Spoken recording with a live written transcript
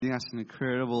leading us in an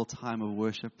incredible time of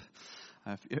worship.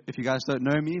 If you guys don't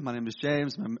know me, my name is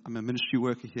James. I'm a ministry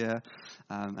worker here,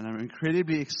 and I'm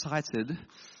incredibly excited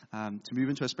to move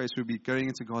into a space where we'll be going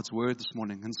into God's Word this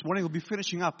morning. And this morning we'll be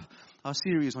finishing up our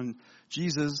series on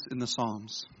Jesus in the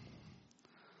Psalms.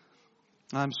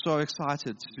 I'm so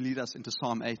excited to lead us into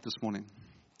Psalm 8 this morning.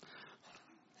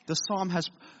 This psalm has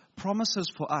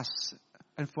promises for us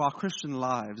and for our Christian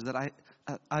lives that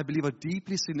I believe are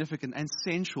deeply significant and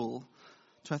central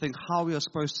to, I think, how we are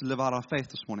supposed to live out our faith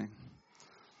this morning.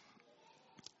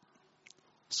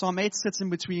 Psalm 8 sits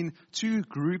in between two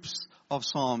groups of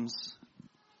psalms.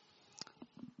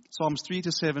 Psalms 3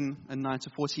 to 7 and 9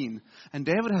 to 14. And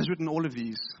David has written all of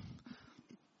these.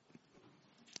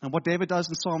 And what David does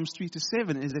in Psalms 3 to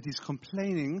 7 is that he's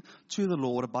complaining to the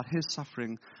Lord about his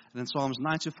suffering. And in Psalms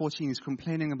 9 to 14, he's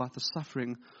complaining about the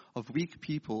suffering of weak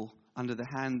people under the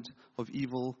hand of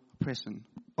evil oppression.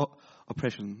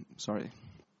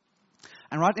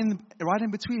 And right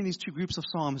in between these two groups of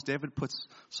psalms, David puts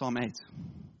Psalm 8.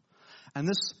 And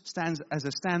this stands as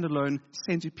a standalone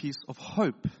centerpiece of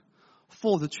hope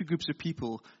for the two groups of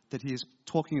people that he is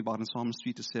talking about in Psalms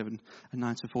 3 to 7 and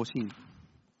 9 to 14.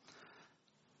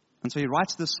 And so he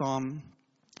writes this psalm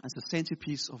as a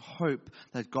centerpiece of hope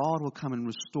that God will come and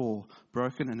restore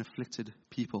broken and afflicted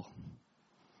people.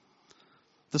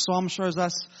 The psalm shows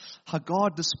us how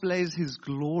God displays his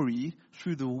glory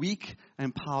through the weak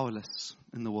and powerless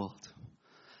in the world.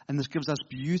 And this gives us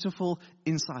beautiful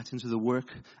insight into the work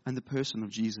and the person of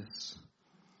Jesus.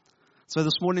 So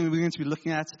this morning we're going to be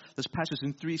looking at this passage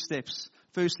in 3 steps.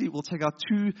 Firstly, we'll take out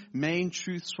 2 main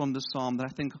truths from this psalm that I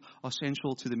think are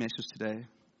central to the message today.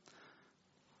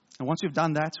 And once we've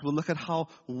done that, we'll look at how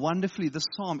wonderfully this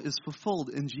psalm is fulfilled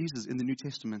in Jesus in the New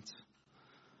Testament.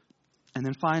 And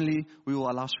then finally, we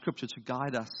will allow Scripture to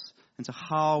guide us into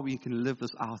how we can live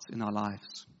this out in our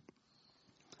lives.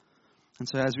 And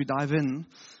so as we dive in,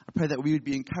 I pray that we would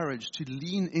be encouraged to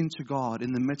lean into God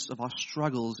in the midst of our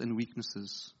struggles and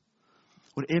weaknesses.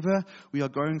 Whatever we are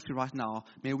going through right now,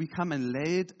 may we come and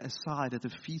lay it aside at the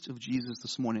feet of Jesus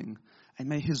this morning. And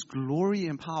may his glory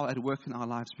and power at work in our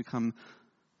lives become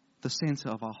the center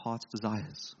of our heart's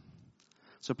desires.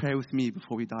 So pray with me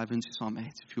before we dive into Psalm 8,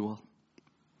 if you will.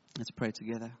 Let's pray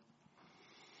together.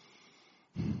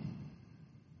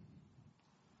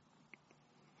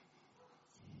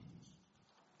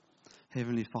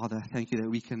 Heavenly Father, thank you that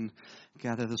we can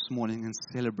gather this morning and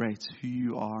celebrate who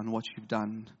you are and what you've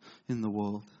done in the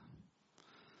world.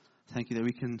 Thank you that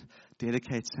we can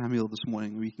dedicate Samuel this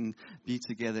morning. We can be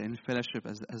together in fellowship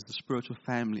as the spiritual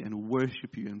family and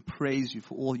worship you and praise you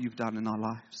for all you've done in our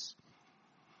lives.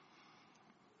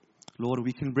 Lord,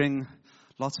 we can bring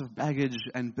lots of baggage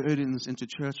and burdens into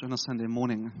church on a Sunday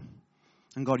morning.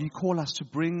 And God, you call us to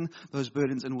bring those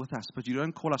burdens in with us, but you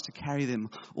don't call us to carry them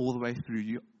all the way through.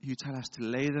 You tell us to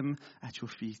lay them at your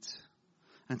feet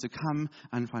and to come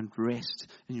and find rest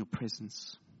in your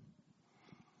presence.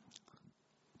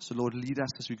 So Lord, lead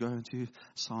us as we go into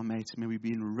Psalm 8. May we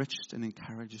be enriched and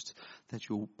encouraged that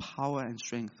your power and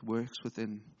strength works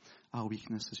within our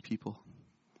weakness as people.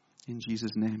 In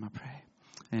Jesus' name I pray.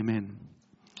 Amen.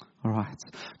 All right.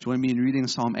 Join me in reading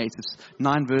Psalm 8. It's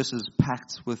 9 verses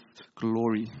packed with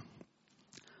glory.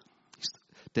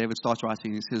 David starts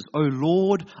writing. He says, O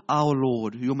Lord, our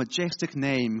Lord, your majestic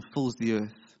name fills the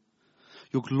earth.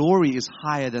 Your glory is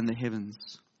higher than the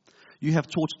heavens. You have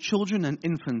taught children and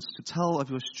infants to tell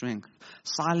of your strength,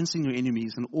 silencing your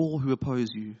enemies and all who oppose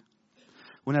you.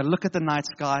 When I look at the night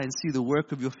sky and see the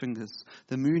work of your fingers,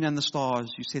 the moon and the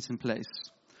stars you set in place,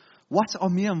 what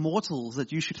are mere mortals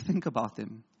that you should think about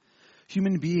them?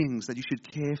 Human beings that you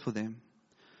should care for them.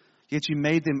 Yet you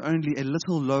made them only a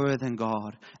little lower than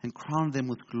God and crowned them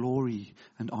with glory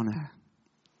and honor.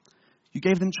 You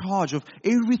gave them charge of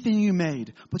everything you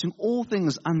made, putting all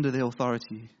things under their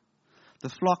authority. The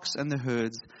flocks and the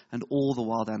herds and all the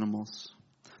wild animals,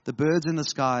 the birds in the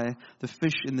sky, the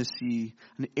fish in the sea,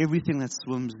 and everything that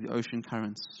swims the ocean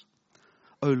currents.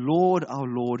 O Lord, our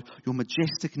Lord, your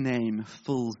majestic name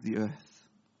fills the earth.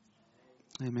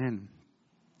 Amen.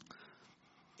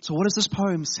 So what is this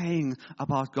poem saying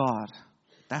about God?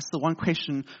 That's the one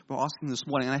question we're asking this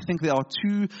morning. And I think there are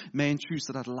 2 main truths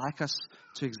that I'd like us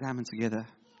to examine together.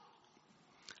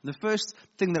 The first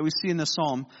thing that we see in the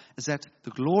psalm is that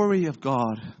the glory of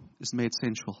God is made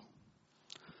central.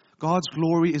 God's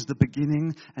glory is the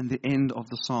beginning and the end of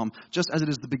the psalm, just as it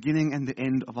is the beginning and the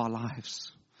end of our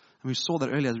lives. And we saw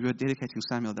that earlier as we were dedicating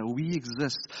Samuel, that we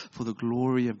exist for the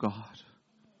glory of God.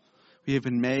 We have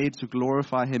been made to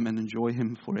glorify him and enjoy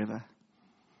him forever.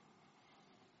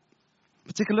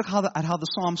 But take a look at how the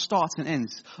psalm starts and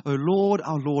ends. O Lord,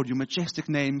 our Lord, your majestic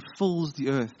name fills the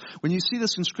earth. When you see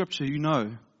this in Scripture, you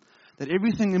know that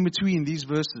everything in between these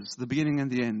verses, the beginning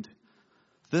and the end,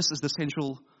 this is the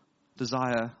central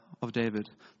desire of David,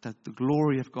 that the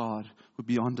glory of God would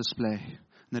be on display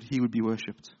and that he would be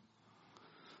worshipped.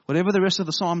 Whatever the rest of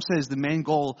the psalm says, the main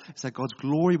goal is that God's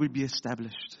glory would be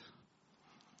established.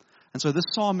 And so this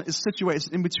psalm is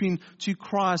situated in between two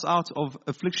cries out of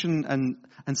affliction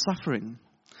and suffering.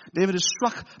 David is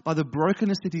struck by the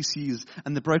brokenness that he sees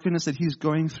and the brokenness that he's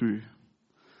going through.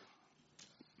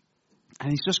 And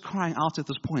he's just crying out at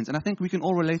this point. And I think we can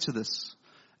all relate to this.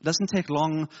 It doesn't take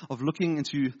long of looking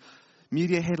into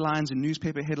media headlines and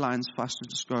newspaper headlines for us to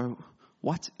just go,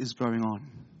 what is going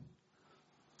on?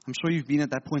 I'm sure you've been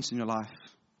at that point in your life.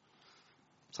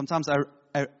 Sometimes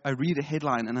I read a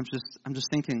headline and I'm just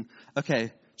thinking,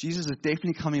 okay, Jesus is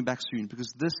definitely coming back soon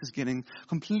because this is getting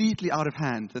completely out of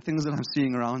hand, the things that I'm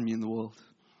seeing around me in the world.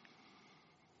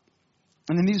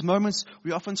 And in these moments,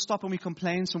 we often stop and we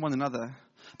complain to one another.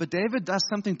 But David does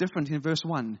something different in verse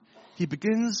 1. He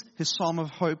begins his psalm of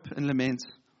hope and lament,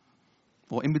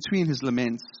 or in between his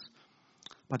laments,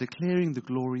 by declaring the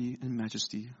glory and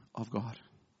majesty of God.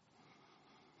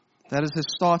 That is his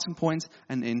starting point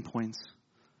and end point.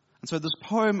 And so this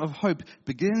poem of hope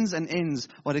begins and ends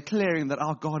by declaring that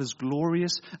our God is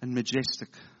glorious and majestic.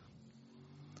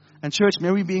 And church,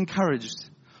 may we be encouraged.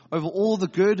 Over all the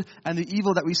good and the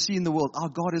evil that we see in the world, our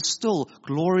God is still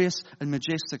glorious and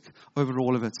majestic over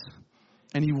all of it.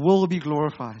 And He will be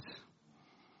glorified.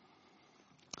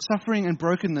 Suffering and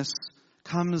brokenness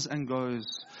comes and goes,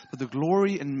 but the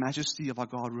glory and majesty of our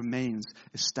God remains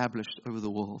established over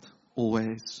the world,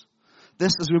 always.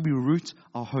 This is where we root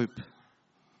our hope.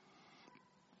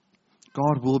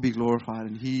 God will be glorified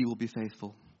and He will be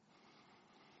faithful.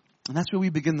 And that's where we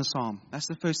begin the psalm. That's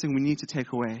the first thing we need to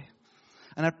take away.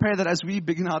 And I pray that as we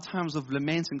begin our times of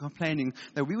lament and complaining,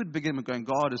 that we would begin with going,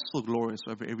 God is still glorious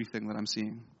over everything that I'm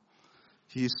seeing.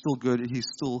 He is still good. He's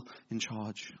still in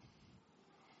charge.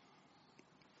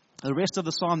 The rest of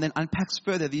the psalm then unpacks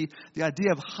further the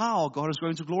idea of how God is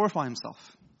going to glorify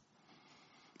Himself.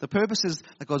 The purpose is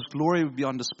that God's glory would be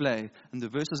on display. And the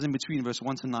verses in between, verse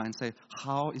 1 to 9, say,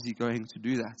 how is He going to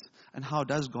do that? And how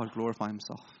does God glorify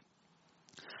Himself?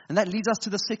 And that leads us to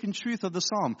the second truth of the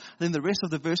psalm. And then the rest of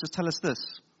the verses tell us this,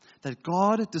 that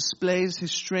God displays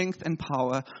His strength and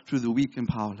power through the weak and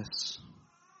powerless.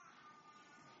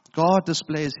 God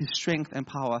displays His strength and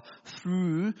power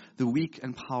through the weak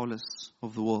and powerless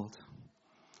of the world.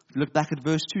 If you look back at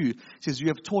verse 2, it says, you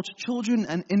have taught children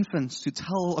and infants to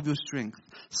tell of your strength,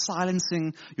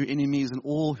 silencing your enemies and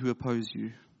all who oppose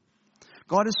you.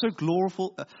 God is so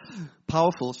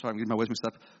powerful, sorry, I'm getting my words mixed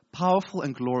up, powerful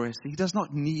and glorious. He does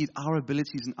not need our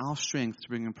abilities and our strength to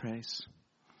bring Him praise.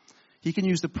 He can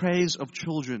use the praise of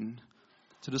children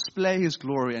to display His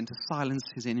glory and to silence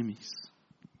His enemies.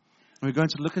 And we're going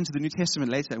to look into the New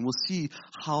Testament later and we'll see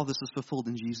how this is fulfilled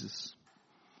in Jesus.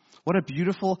 What a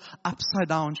beautiful upside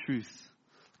down truth.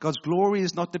 God's glory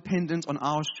is not dependent on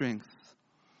our strength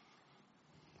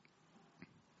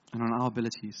and on our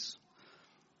abilities.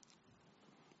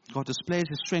 God displays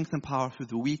His strength and power through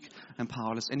the weak and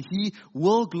powerless. And He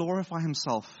will glorify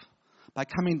Himself by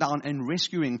coming down and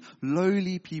rescuing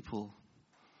lowly people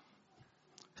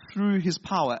through His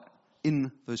power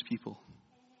in those people.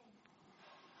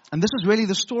 And this is really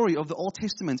the story of the Old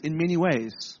Testament in many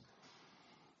ways.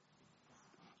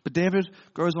 But David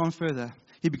goes on further.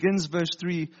 He begins verse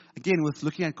 3 again with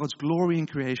looking at God's glory in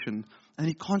creation. And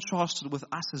he contrasts it with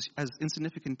us as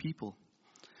insignificant people.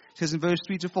 It says in verse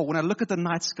 3 to 4, when I look at the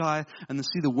night sky and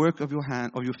see the work of your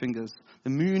hand, of your fingers, the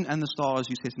moon and the stars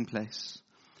you set in place,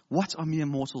 what are mere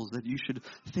mortals that you should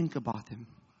think about them?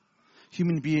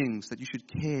 Human beings that you should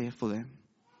care for them.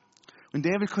 When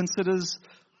David considers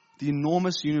the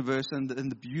enormous universe and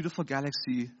the beautiful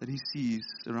galaxy that he sees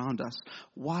around us,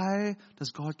 why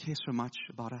does God care so much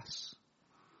about us?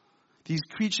 These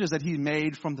creatures that He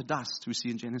made from the dust we see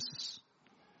in Genesis.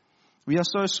 We are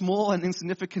so small and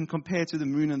insignificant compared to the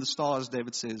moon and the stars,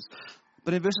 David says.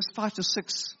 But in verses 5 to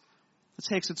 6, it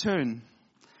takes a turn.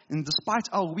 And despite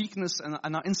our weakness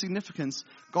and our insignificance,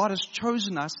 God has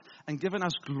chosen us and given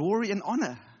us glory and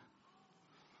honor.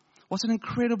 What an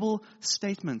incredible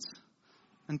statement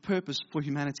and purpose for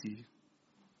humanity.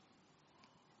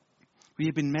 We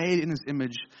have been made in His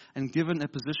image and given a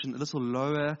position a little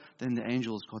lower than the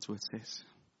angels, God's word says.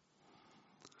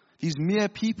 These mere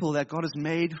people that God has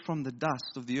made from the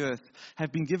dust of the earth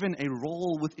have been given a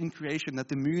role within creation that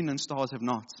the moon and stars have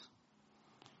not.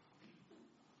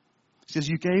 He says,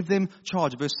 you gave them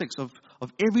charge, verse 6,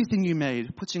 of everything you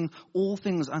made, putting all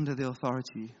things under their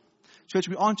authority. Church,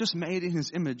 we aren't just made in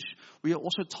His image, we are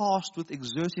also tasked with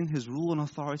exerting His rule and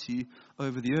authority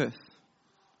over the earth.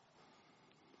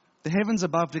 The heavens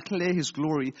above declare His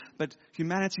glory, but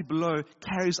humanity below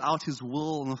carries out His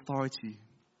will and authority.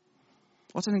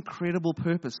 What an incredible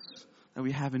purpose that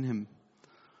we have in Him.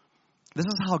 This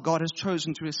is how God has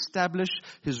chosen to establish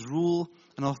His rule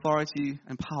and authority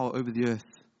and power over the earth.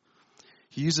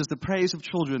 He uses the praise of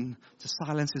children to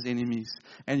silence His enemies,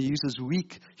 and He uses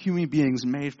weak human beings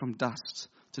made from dust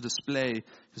to display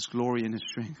His glory and His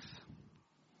strength.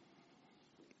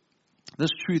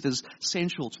 This truth is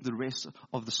central to the rest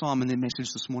of the psalm and their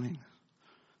message this morning.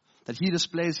 That He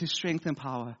displays His strength and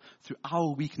power through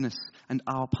our weakness and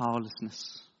our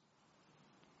powerlessness.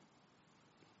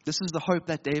 This is the hope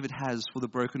that David has for the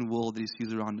broken world that he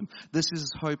sees around him. This is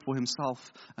his hope for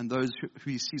himself and those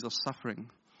who he sees are suffering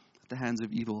at the hands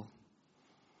of evil.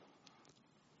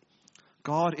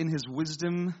 God, in His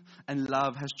wisdom and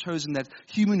love, has chosen that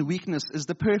human weakness is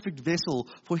the perfect vessel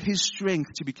for His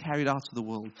strength to be carried out to the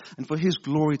world and for His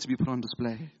glory to be put on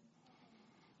display.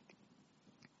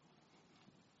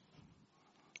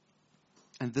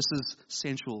 And this is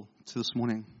central to this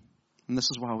morning. And this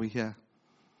is why we're here.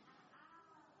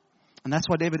 And that's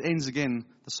why David ends again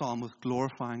the psalm with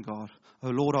glorifying God. O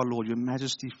Lord, our Lord, your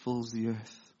majesty fills the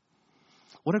earth.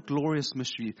 What a glorious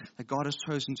mystery that God has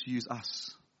chosen to use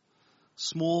us.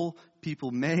 Small people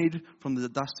made from the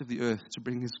dust of the earth to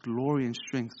bring His glory and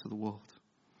strength to the world.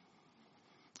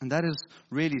 And that is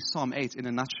really Psalm 8 in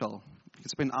a nutshell. You can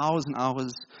spend hours and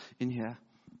hours in here.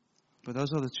 But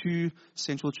those are the two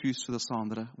central truths to the psalm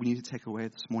that we need to take away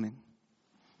this morning.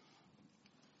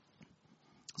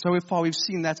 So far we've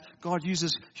seen that God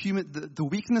uses the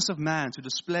weakness of man to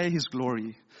display His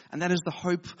glory. And that is the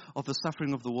hope of the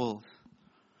suffering of the world.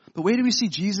 But where do we see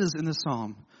Jesus in the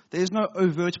psalm? There is no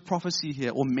overt prophecy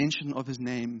here or mention of His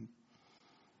name.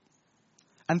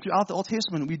 And throughout the Old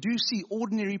Testament, we do see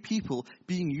ordinary people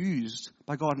being used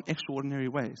by God in extraordinary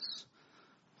ways.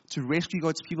 To rescue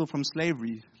God's people from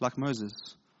slavery, like Moses.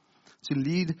 To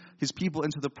lead His people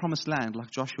into the promised land,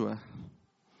 like Joshua.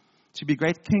 To be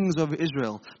great kings over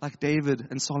Israel, like David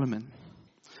and Solomon.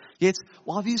 Yet,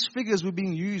 while these figures were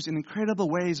being used in incredible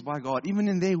ways by God, even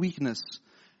in their weakness,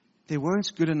 they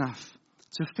weren't good enough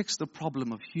to fix the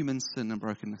problem of human sin and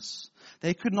brokenness.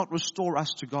 They could not restore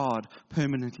us to God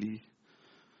permanently.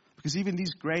 Because even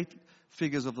these great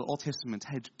figures of the Old Testament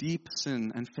had deep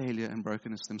sin and failure and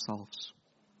brokenness themselves.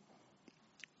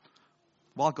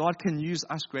 While God can use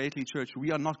us greatly, church,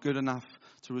 we are not good enough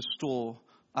to restore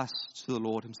us to the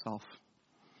Lord Himself.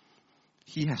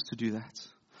 He has to do that.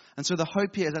 And so the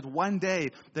hope here is that one day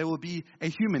there will be a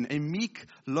human, a meek,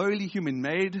 lowly human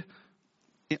made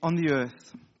on the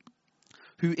earth,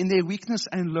 who in their weakness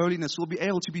and lowliness will be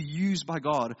able to be used by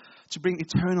God to bring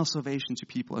eternal salvation to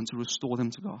people and to restore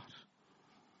them to God.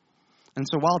 And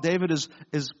so while David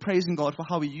is praising God for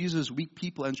how He uses weak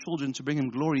people and children to bring Him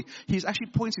glory, he's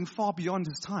actually pointing far beyond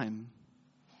his time.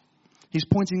 He's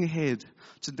pointing ahead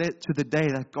to the day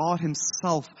that God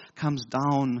Himself comes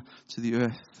down to the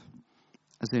earth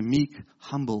as a meek,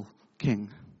 humble King.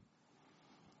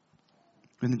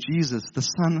 When Jesus, the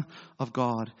Son of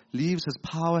God, leaves His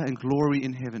power and glory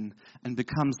in heaven and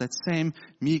becomes that same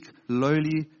meek,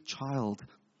 lowly child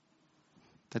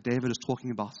that David is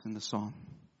talking about in the psalm.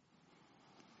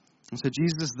 And so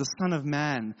Jesus, the Son of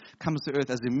Man, comes to earth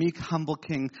as a meek, humble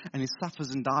King, and He suffers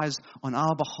and dies on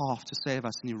our behalf to save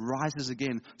us, and He rises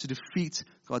again to defeat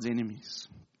God's enemies.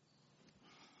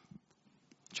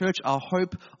 Church, our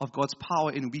hope of God's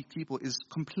power in weak people is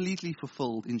completely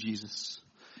fulfilled in Jesus.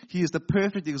 He is the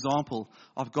perfect example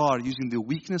of God using the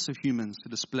weakness of humans to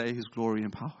display His glory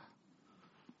and power.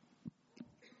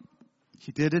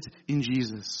 He did it in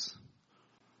Jesus,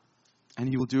 and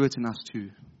He will do it in us too.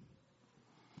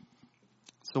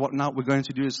 So what now we're going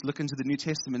to do is look into the New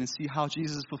Testament and see how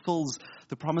Jesus fulfills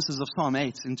the promises of Psalm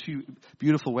 8 in two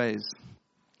beautiful ways.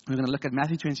 We're going to look at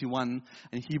Matthew 21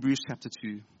 and Hebrews chapter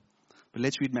 2. But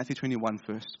let's read Matthew 21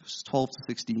 first, verses 12 to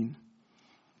 16.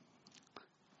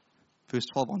 Verse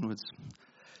 12 onwards.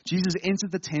 Jesus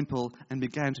entered the temple and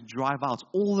began to drive out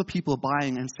all the people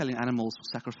buying and selling animals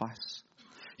for sacrifice.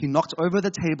 He knocked over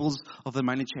the tables of the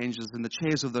money changers and the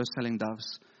chairs of those selling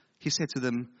doves. He said to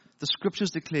them, "The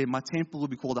scriptures declare my temple will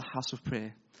be called a house of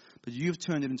prayer, but you've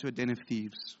turned it into a den of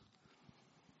thieves."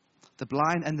 The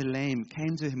blind and the lame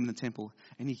came to Him in the temple,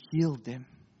 and He healed them.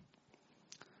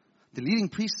 The leading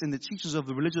priests and the teachers of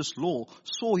the religious law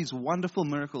saw His wonderful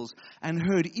miracles and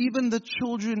heard even the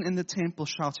children in the temple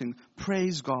shouting,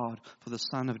 "Praise God for the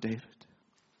Son of David."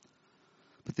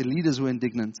 But the leaders were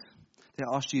indignant. They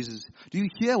asked Jesus, "Do you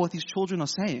hear what these children are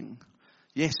saying?"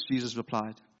 "Yes," Jesus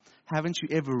replied. haven't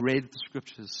you ever read the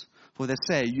scriptures? For they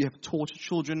say, you have taught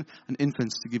children and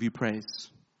infants to give you praise.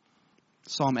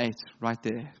 Psalm 8, right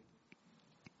there.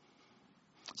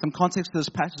 Some context to this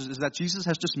passage is that Jesus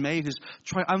has just made his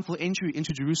triumphal entry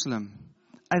into Jerusalem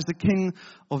as the King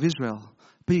of Israel.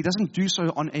 But he doesn't do so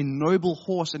on a noble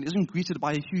horse and isn't greeted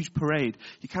by a huge parade.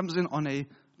 He comes in on a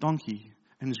donkey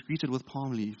and is greeted with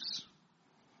palm leaves.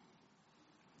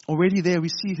 Already there we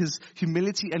see his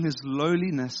humility and his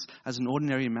lowliness as an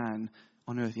ordinary man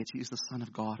on earth, yet he is the Son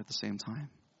of God at the same time.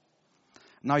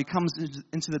 Now he comes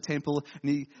into the temple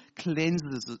and he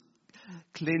cleanses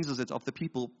it of the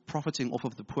people profiting off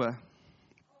of the poor.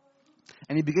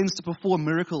 And he begins to perform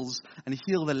miracles and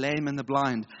heal the lame and the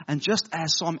blind. And just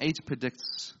as Psalm 8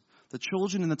 predicts, the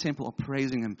children in the temple are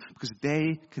praising him because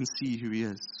they can see who he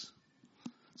is.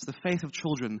 It's the faith of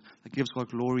children that gives God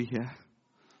glory here.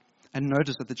 And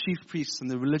notice that the chief priests and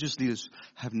the religious leaders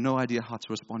have no idea how to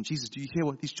respond. Jesus, do you hear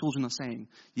what these children are saying?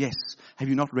 Yes. Have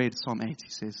you not read Psalm 8? He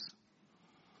says.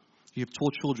 You have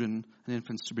taught children and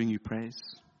infants to bring you praise.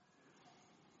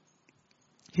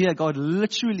 Here, God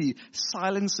literally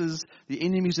silences the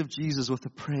enemies of Jesus with the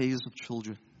praise of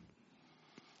children.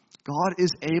 God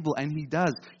is able, and he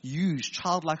does, use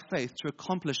childlike faith to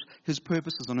accomplish his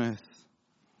purposes on earth.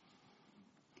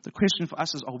 The question for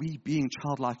us is, are we being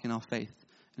childlike in our faith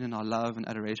and in our love and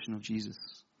adoration of Jesus?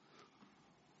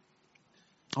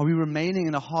 Are we remaining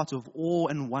in a heart of awe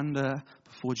and wonder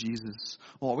before Jesus?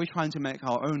 Or are we trying to make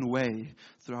our own way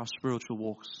through our spiritual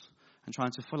walks and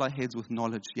trying to fill our heads with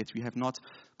knowledge, yet we have not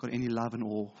got any love and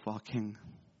awe for our King?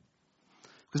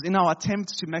 Because in our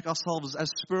attempt to make ourselves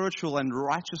as spiritual and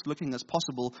righteous looking as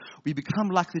possible, we become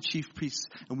like the chief priests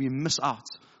and we miss out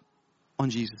on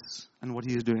Jesus and what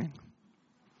he is doing.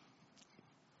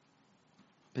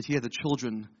 But here the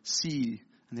children see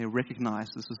and they recognize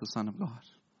this is the Son of God,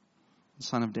 the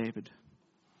Son of David.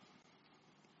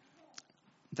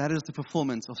 That is the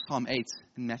performance of Psalm 8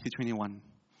 in Matthew 21.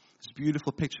 This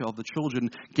beautiful picture of the children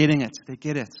getting it. They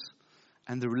get it.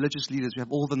 And the religious leaders who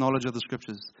have all the knowledge of the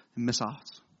scriptures, they miss out.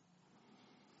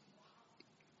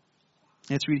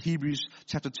 Let's read Hebrews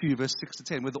chapter 2, verse 6 to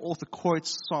 10, where the author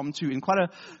quotes Psalm 2 in quite a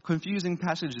confusing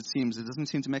passage, it seems. It doesn't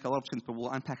seem to make a lot of sense, but we'll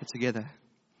unpack it together.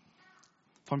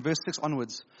 From verse 6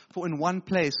 onwards. For in one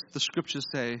place the scriptures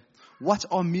say, what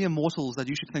are mere mortals that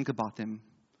you should think about them?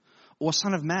 Or a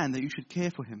son of man that you should care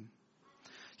for him?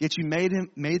 Yet you made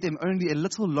them only a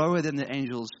little lower than the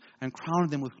angels and crowned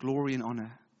them with glory and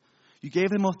honor. You gave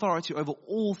them authority over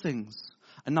all things.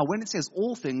 And now when it says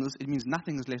all things, it means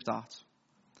nothing is left out.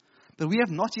 But we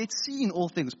have not yet seen all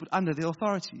things put under their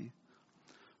authority.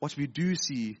 What we do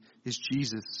see is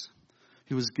Jesus,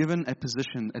 who was given a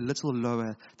position a little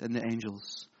lower than the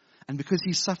angels. And because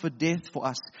he suffered death for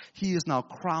us, he is now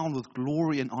crowned with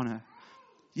glory and honor.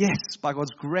 Yes, by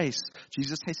God's grace,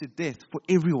 Jesus tasted death for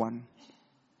everyone.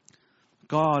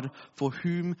 God, for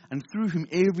whom and through whom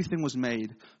everything was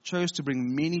made, chose to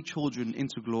bring many children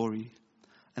into glory.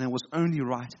 And it was only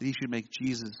right that he should make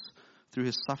Jesus, through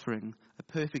his suffering, a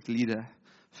perfect leader,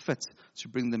 fit to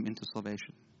bring them into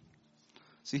salvation.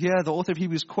 So here, the author of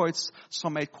Hebrews quotes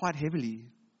Psalm 8 quite heavily.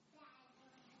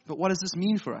 But what does this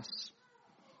mean for us?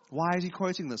 Why is he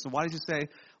quoting this? And why does he say,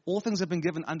 all things have been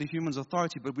given under human's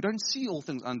authority, but we don't see all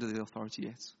things under their authority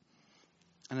yet?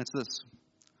 And it's this.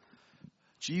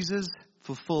 Jesus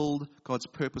fulfilled God's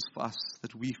purpose for us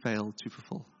that we failed to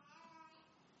fulfill.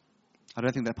 I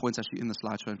don't think that point's actually in the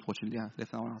slideshow, unfortunately. Yeah,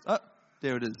 left that one out. Oh,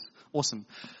 there it is. Awesome.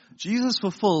 Jesus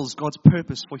fulfills God's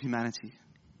purpose for humanity.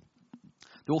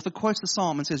 The author quotes the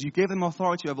psalm and says, you gave them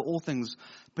authority over all things.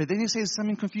 But then he says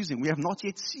something confusing. We have not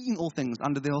yet seen all things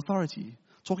under their authority.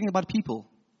 Talking about people.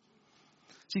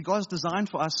 See, God's design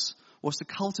for us was to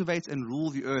cultivate and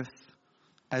rule the earth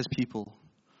as people.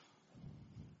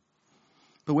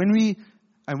 But we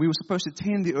were supposed to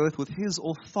tend the earth with his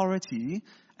authority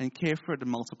and care for it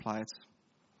and multiply it.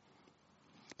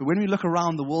 But when we look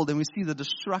around the world and we see the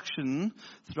destruction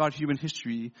throughout human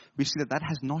history, we see that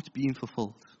has not been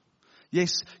fulfilled.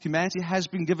 Yes, humanity has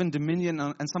been given dominion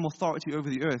and some authority over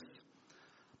the earth,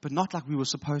 but not like we were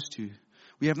supposed to.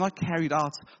 We have not carried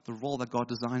out the role that God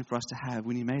designed for us to have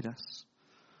when he made us.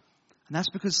 And that's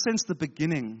because since the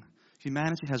beginning,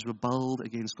 humanity has rebelled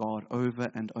against God over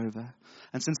and over.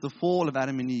 And since the fall of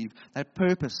Adam and Eve, that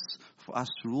purpose for us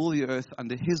to rule the earth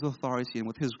under his authority and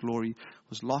with his glory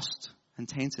was lost and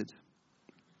tainted.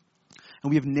 And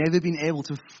we have never been able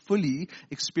to fully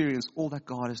experience all that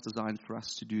God has designed for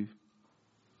us to do.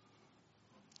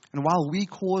 And while we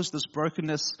cause this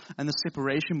brokenness and the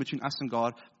separation between us and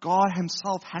God, God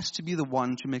himself has to be the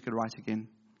one to make it right again.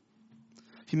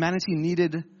 Humanity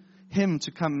needed him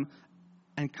to come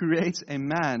and create a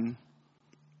man,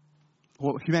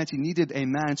 or humanity needed a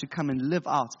man to come and live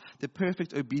out the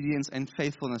perfect obedience and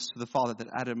faithfulness to the Father that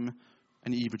Adam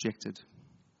and Eve rejected.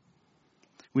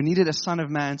 We needed a son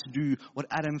of man to do what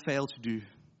Adam failed to do,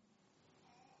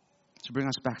 to bring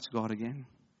us back to God again.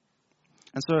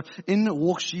 And so in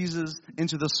walks Jesus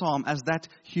into the psalm as that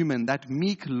human, that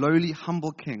meek, lowly,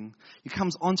 humble king. He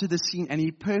comes onto the scene and he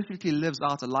perfectly lives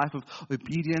out a life of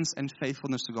obedience and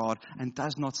faithfulness to God and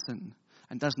does not sin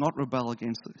and does not rebel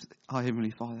against our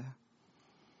Heavenly Father.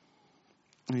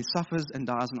 And he suffers and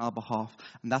dies on our behalf.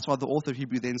 And that's why the author of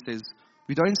Hebrew then says,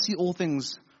 we don't see all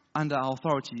things under our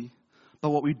authority,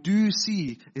 but what we do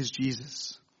see is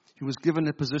Jesus. He was given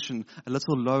a position a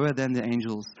little lower than the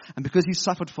angels. And because he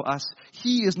suffered for us,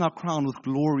 he is now crowned with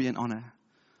glory and honor.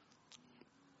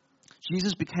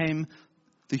 Jesus became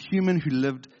the human who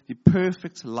lived the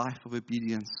perfect life of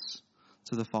obedience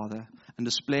to the Father and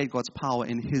displayed God's power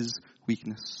in his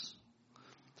weakness.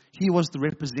 He was the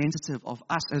representative of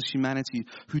us as humanity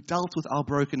who dealt with our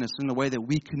brokenness in a way that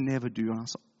we could never do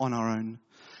on our own.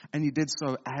 And he did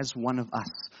so as one of us,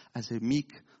 as a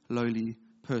meek, lowly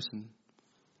person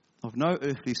of no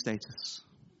earthly status.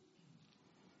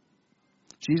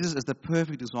 Jesus is the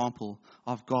perfect example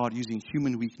of God using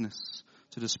human weakness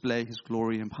to display his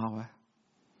glory and power.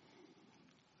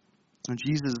 And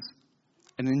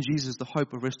in Jesus, the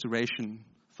hope of restoration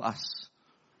for us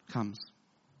comes.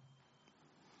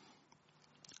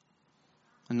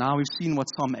 And now we've seen what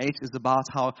Psalm 8 is about,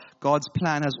 how God's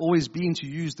plan has always been to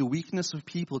use the weakness of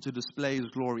people to display his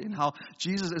glory, and how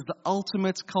Jesus is the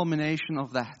ultimate culmination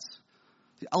of that.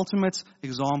 The ultimate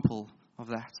example of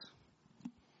that.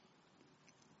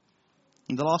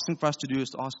 And the last thing for us to do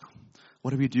is to ask, what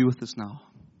do we do with this now?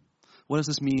 What does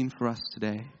this mean for us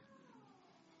today?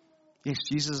 Yes,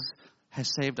 Jesus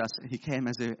has saved us. He came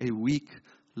as a weak,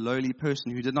 lowly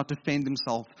person who did not defend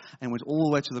himself and went all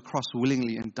the way to the cross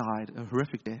willingly and died a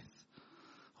horrific death.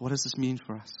 What does this mean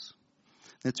for us?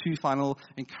 There are two final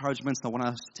encouragements I want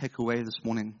us to take away this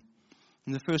morning.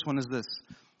 And the first one is this,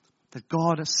 that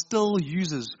God still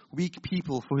uses weak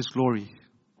people for his glory.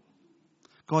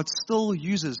 God still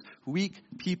uses weak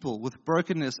people with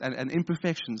brokenness and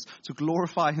imperfections to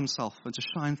glorify himself and to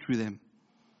shine through them.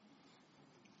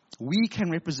 We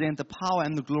can represent the power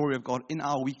and the glory of God in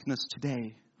our weakness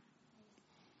today.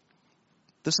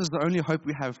 This is the only hope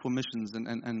we have for missions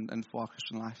and for our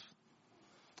Christian life.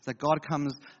 That God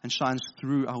comes and shines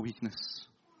through our weakness,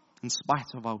 in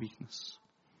spite of our weakness.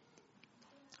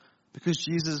 Because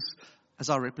Jesus, as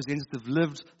our representative,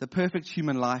 lived the perfect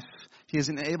human life, he has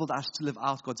enabled us to live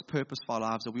out God's purpose for our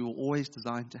lives that we were always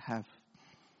designed to have.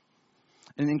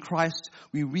 And in Christ,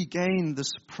 we regain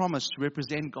this promise to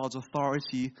represent God's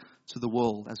authority to the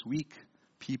world as weak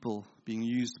people being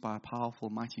used by a powerful,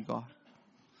 mighty God.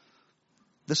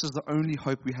 This is the only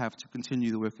hope we have to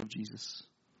continue the work of Jesus.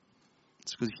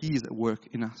 It's because he is at work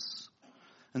in us.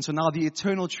 And so now the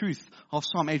eternal truth of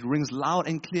Psalm 8 rings loud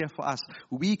and clear for us.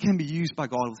 We can be used by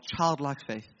God with childlike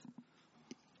faith.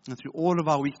 And through all of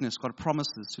our weakness, God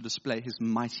promises to display his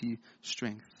mighty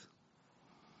strength.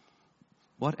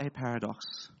 What a paradox.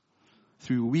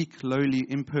 Through weak, lowly,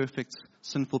 imperfect,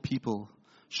 sinful people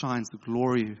shines the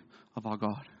glory of our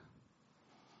God.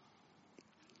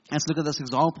 Let's look at this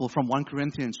example from 1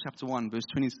 Corinthians chapter 1, verse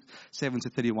 27 to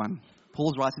 31.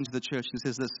 Paul's writing to the church. He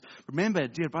says this, remember,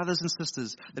 dear brothers and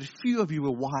sisters, that few of you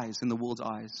were wise in the world's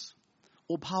eyes,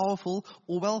 or powerful,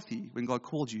 or wealthy when God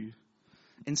called you.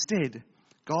 Instead,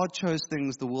 God chose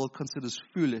things the world considers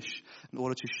foolish in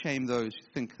order to shame those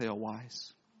who think they are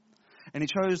wise. And he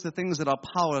chose the things that are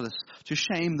powerless to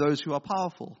shame those who are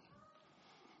powerful.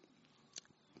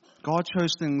 God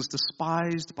chose things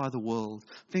despised by the world,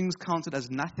 things counted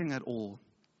as nothing at all,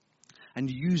 and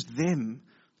used them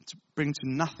to bring to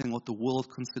nothing what the world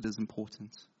considers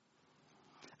important.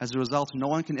 As a result, no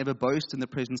one can ever boast in the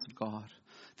presence of God.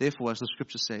 Therefore, as the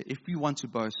scriptures say, if you want to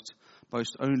boast,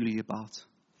 boast only about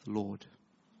the Lord.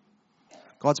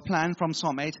 God's plan from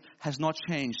Psalm 8 has not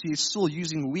changed. He is still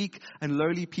using weak and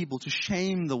lowly people to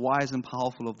shame the wise and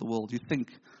powerful of the world who think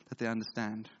that they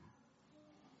understand.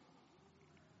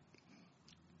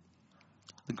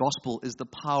 The gospel is the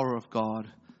power of God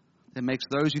that makes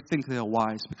those who think they are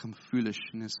wise become foolish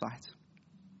in his sight.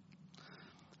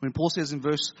 When Paul says in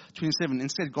verse 27,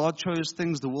 instead God chose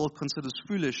things the world considers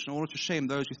foolish in order to shame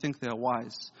those who think they are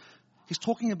wise. He's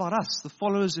talking about us, the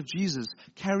followers of Jesus,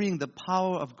 carrying the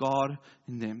power of God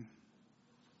in them.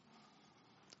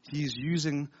 He's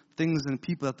using things and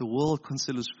people that the world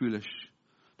considers foolish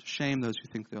to shame those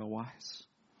who think they are wise.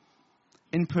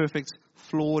 Imperfect,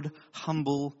 flawed,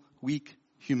 humble, weak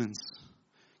humans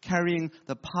carrying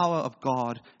the power of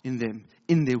God in them,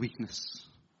 in their weakness,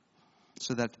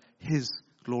 so that His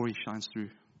glory shines through.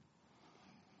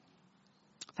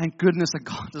 Thank goodness that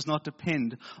God does not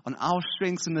depend on our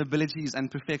strengths and abilities and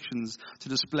perfections to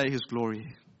display His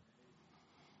glory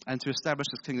and to establish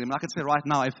His kingdom. Like I say right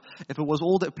now, if it was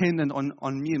all dependent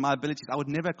on me and my abilities, I would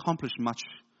never accomplish much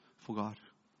for God.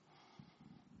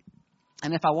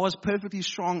 And if I was perfectly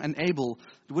strong and able,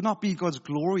 it would not be God's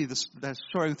glory that's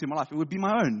showing through my life. It would be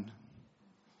my own.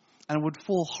 And it would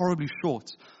fall horribly short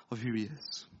of who He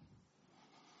is.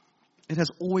 It has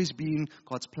always been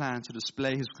God's plan to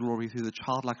display His glory through the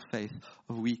childlike faith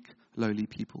of weak, lowly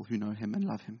people who know Him and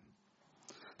love Him.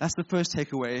 That's the first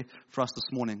takeaway for us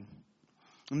this morning.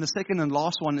 And the second and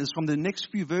last one is from the next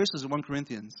few verses of 1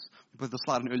 Corinthians. We put the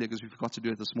slide on earlier because we forgot to do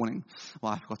it this morning.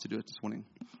 Well, I forgot to do it this morning.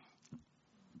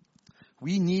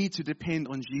 We need to depend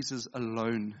on Jesus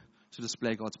alone to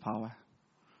display God's power.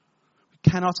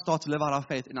 We cannot start to live out our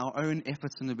faith in our own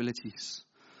efforts and abilities.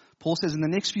 Paul says in the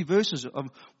next few verses of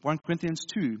 1 Corinthians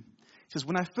 2, he says,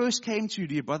 when I first came to you,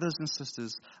 dear brothers and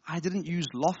sisters, I didn't use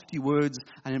lofty words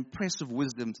and impressive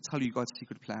wisdom to tell you God's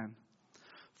secret plan.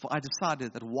 For I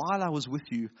decided that while I was with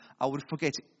you, I would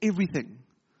forget everything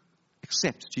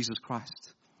except Jesus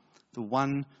Christ, the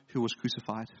one who was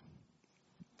crucified.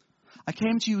 I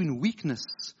came to you in weakness,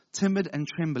 timid and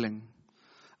trembling,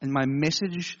 and my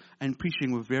message and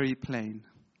preaching were very plain.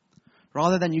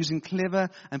 Rather than using clever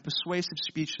and persuasive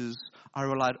speeches, I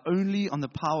relied only on the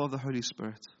power of the Holy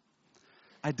Spirit.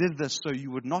 I did this so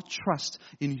you would not trust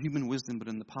in human wisdom, but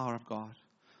in the power of God.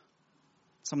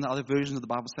 Some of the other versions of the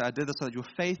Bible say, I did this so that your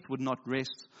faith would not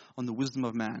rest on the wisdom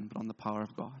of man, but on the power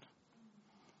of God.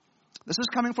 This is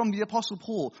coming from the Apostle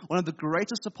Paul, one of the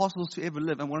greatest apostles to ever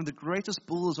live, and one of the greatest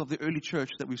builders of the early church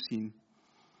that we've seen.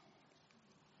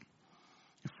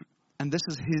 And this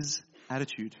is his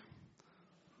attitude.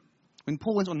 When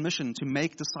Paul went on mission to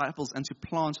make disciples and to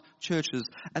plant churches,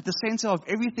 at the center of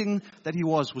everything that he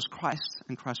was Christ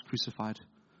and Christ crucified.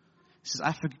 He says,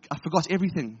 I forgot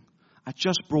everything. I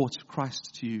just brought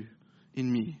Christ to you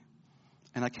in me.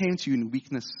 And I came to you in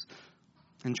weakness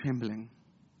and trembling.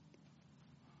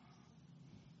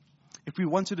 If we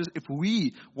want to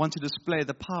display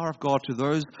the power of God to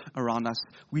those around us,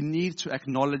 we need to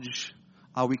acknowledge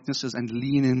our weaknesses and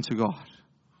lean into God.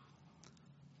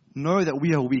 Know that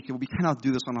we are weak and we cannot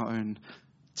do this on our own.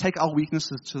 Take our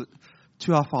weaknesses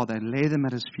to our Father and lay them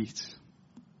at His feet.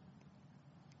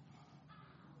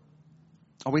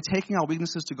 Are we taking our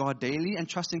weaknesses to God daily and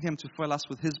trusting Him to fill us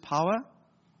with His power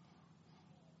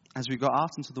as we go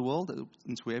out into the world,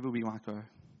 into wherever we might go?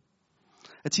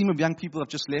 A team of young people have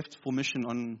just left for mission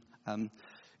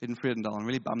in Vredendal. I'm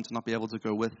really bummed to not be able to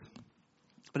go with.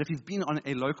 But if you've been on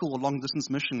a local or long-distance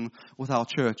mission with our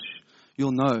church,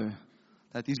 you'll know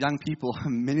that these young people,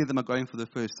 many of them are going for the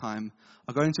first time,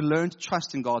 are going to learn to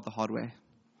trust in God the hard way.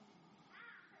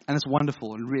 And it's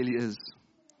wonderful, it really is.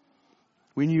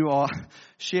 When you are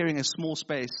sharing a small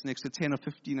space next to 10 or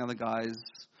 15 other guys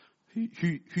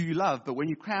who you love, but when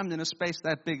you're crammed in a space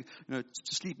that big, to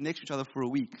sleep next to each other for a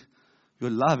week, your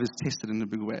love is tested in a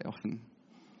big way often.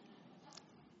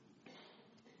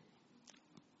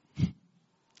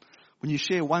 When you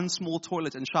share one small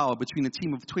toilet and shower between a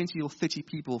team of 20 or 30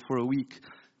 people for a week,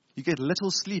 you get little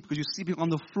sleep because you're sleeping on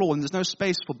the floor and there's no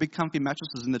space for big comfy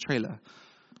mattresses in the trailer.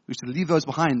 We used to leave those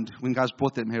behind when guys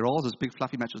brought them. Hey, Rolls, those big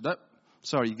fluffy mattresses. No,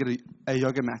 sorry, you get a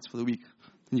yoga mat for the week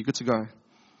and you're good to go.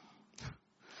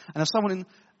 And if someone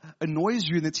annoys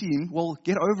you in the team, well,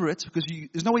 get over it because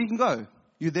there's nowhere you can go.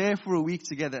 You're there for a week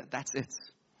together. That's it.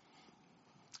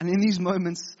 And in these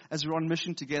moments, as we're on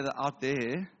mission together out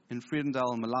there in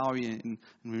Vredendal and Malawi, and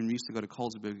when we used to go to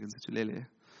Colesberg and Zitulele,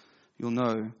 you'll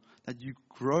know that you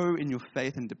grow in your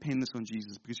faith and dependence on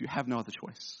Jesus because you have no other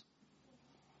choice.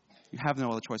 You have no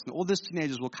other choice. And all these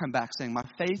teenagers will come back saying, my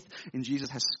faith in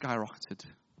Jesus has skyrocketed.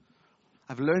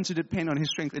 I've learned to depend on His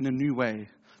strength in a new way.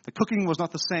 The cooking was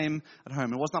not the same at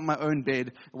home. It was not my own bed.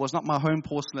 It was not my home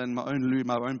porcelain, my own loo,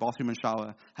 my own bathroom and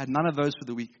shower. I had none of those for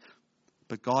the week.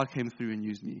 But God came through and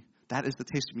used me. That is the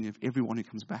testimony of everyone who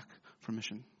comes back from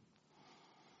mission.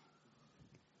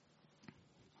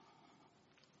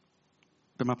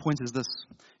 But my point is this.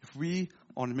 If we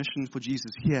are on a mission for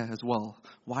Jesus here as well,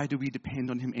 why do we depend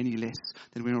on Him any less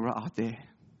than when we're out there?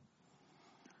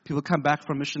 People come back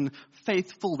from mission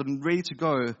faith-filled and ready to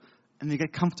go, and they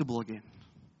get comfortable again.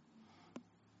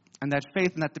 And that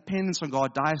faith and that dependence on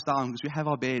God dies down because we have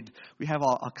our bed, we have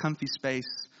our comfy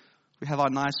space, we have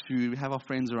our nice food, we have our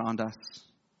friends around us.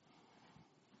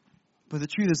 But the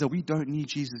truth is that we don't need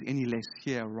Jesus any less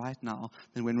here right now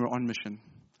than when we're on mission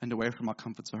and away from our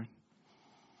comfort zone.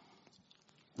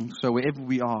 And so wherever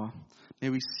we are, may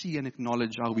we see and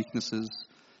acknowledge our weaknesses,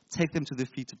 take them to the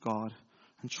feet of God,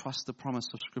 and trust the promise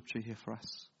of Scripture here for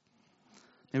us.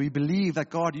 May we believe that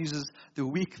God uses the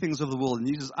weak things of the world and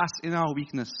uses us in our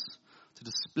weakness to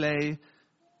display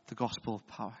the gospel of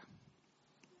power.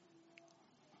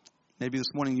 Maybe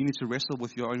this morning you need to wrestle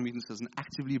with your own weaknesses and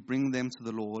actively bring them to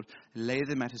the Lord, lay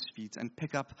them at His feet, and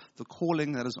pick up the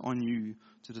calling that is on you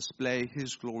to display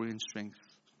His glory and strength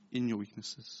in your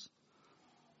weaknesses.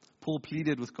 Paul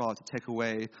pleaded with God to take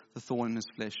away the thorn in his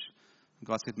flesh. And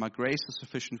God said, "My grace is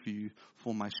sufficient for you,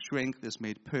 for my strength is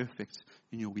made perfect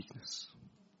in your weakness."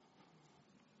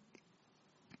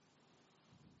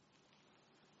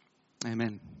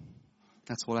 Amen.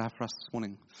 That's all I have for us this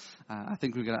morning. I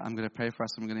think I'm going to pray for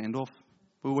us and we're going to end off.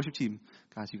 But worship team,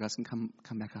 guys, you guys can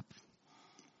come back up.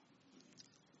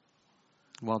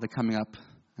 While they're coming up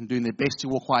and doing their best to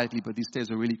walk quietly, but these stairs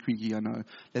are really creaky, I know.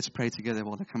 Let's pray together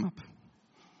while they come up.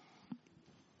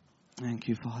 Thank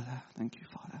you, Father. Thank you,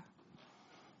 Father.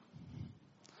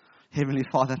 Heavenly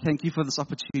Father, thank you for this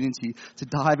opportunity to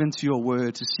dive into your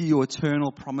word, to see your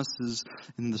eternal promises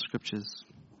in the Scriptures.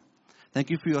 Thank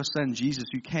you for your Son, Jesus,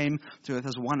 who came to earth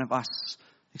as one of us,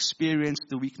 experienced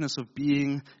the weakness of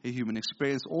being a human,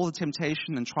 experienced all the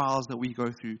temptation and trials that we go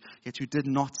through, yet you did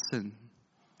not sin,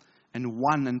 and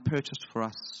won and purchased for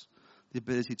us the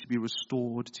ability to be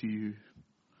restored to you.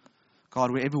 God,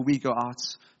 wherever we go out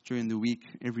during the week,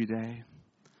 every day,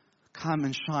 come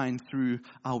and shine through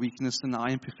our weakness and our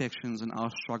imperfections and our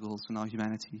struggles and our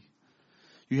humanity.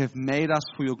 You have made us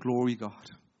for your glory,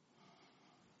 God.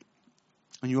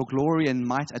 And your glory and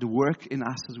might at work in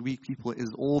us as weak people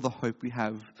is all the hope we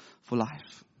have for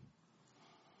life.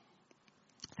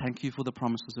 Thank you for the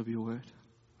promises of your word.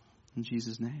 In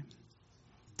Jesus' name,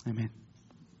 amen.